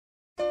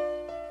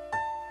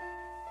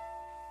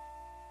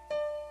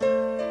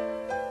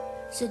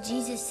So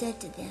Jesus said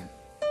to them,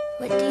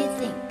 "What do you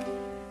think?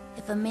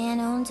 If a man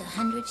owns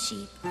 100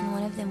 sheep and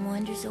one of them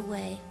wanders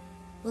away,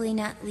 will he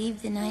not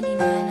leave the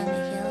 99 on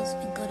the hills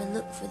and go to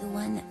look for the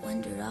one that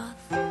wandered off?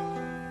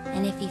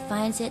 And if he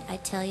finds it, I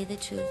tell you the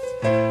truth,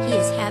 he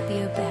is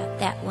happier about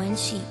that one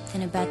sheep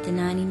than about the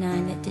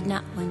 99 that did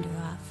not wander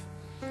off.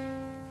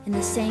 In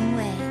the same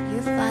way,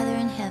 your Father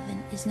in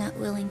heaven is not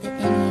willing that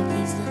any of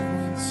these little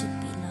ones should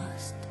be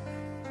lost."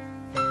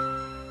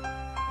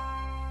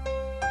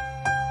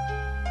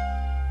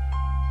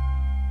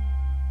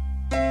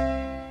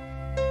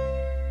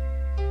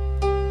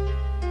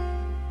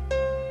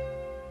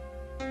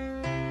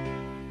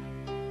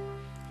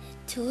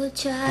 To a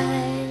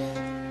child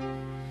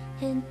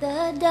in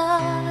the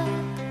dark,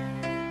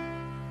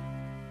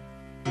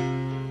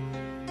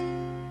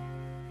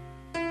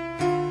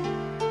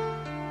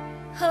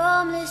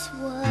 homeless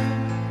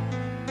one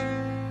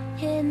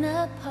in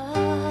the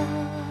park,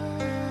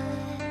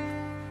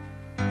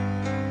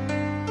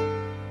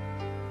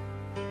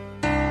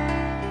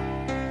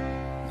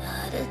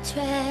 not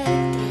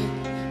attracted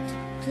to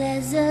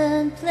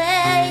pleasant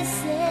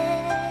places.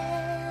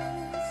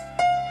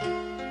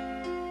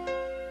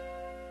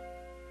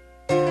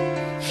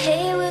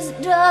 He was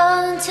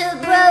drawn to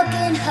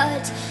broken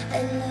hearts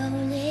and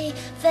lonely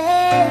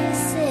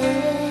faces.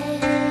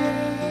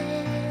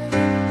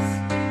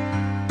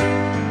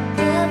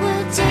 What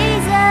would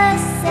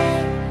Jesus say?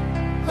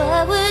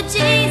 What would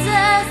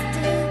Jesus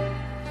do?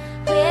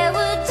 Where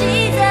would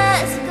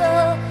Jesus go?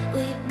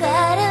 We've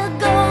gotta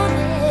go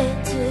there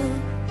too.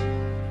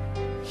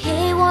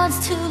 He wants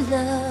to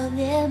love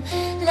them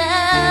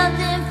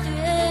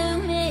through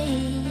me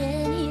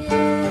and you.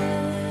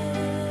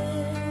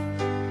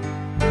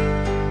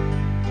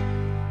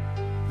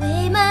 We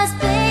must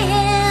be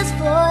His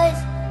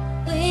voice,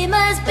 we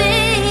must be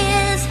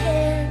His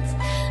hands,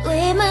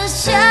 we must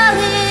show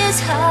His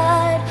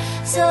heart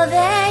so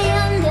they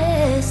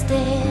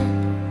understand.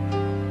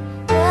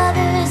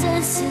 Brothers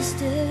and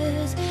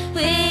sisters,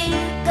 we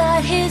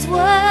got His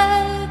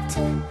work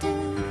to do.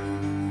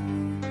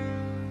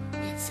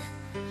 It's a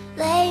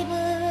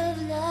labor of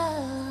love.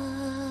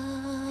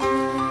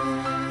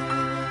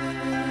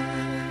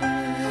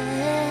 You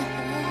hear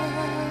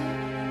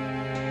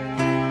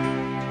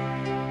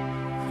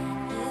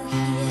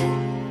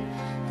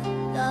the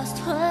lost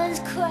ones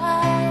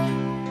cry.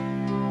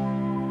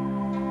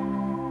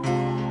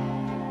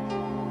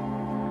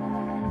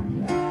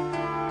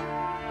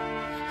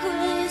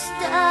 Will you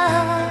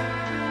stop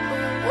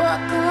or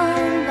walk on?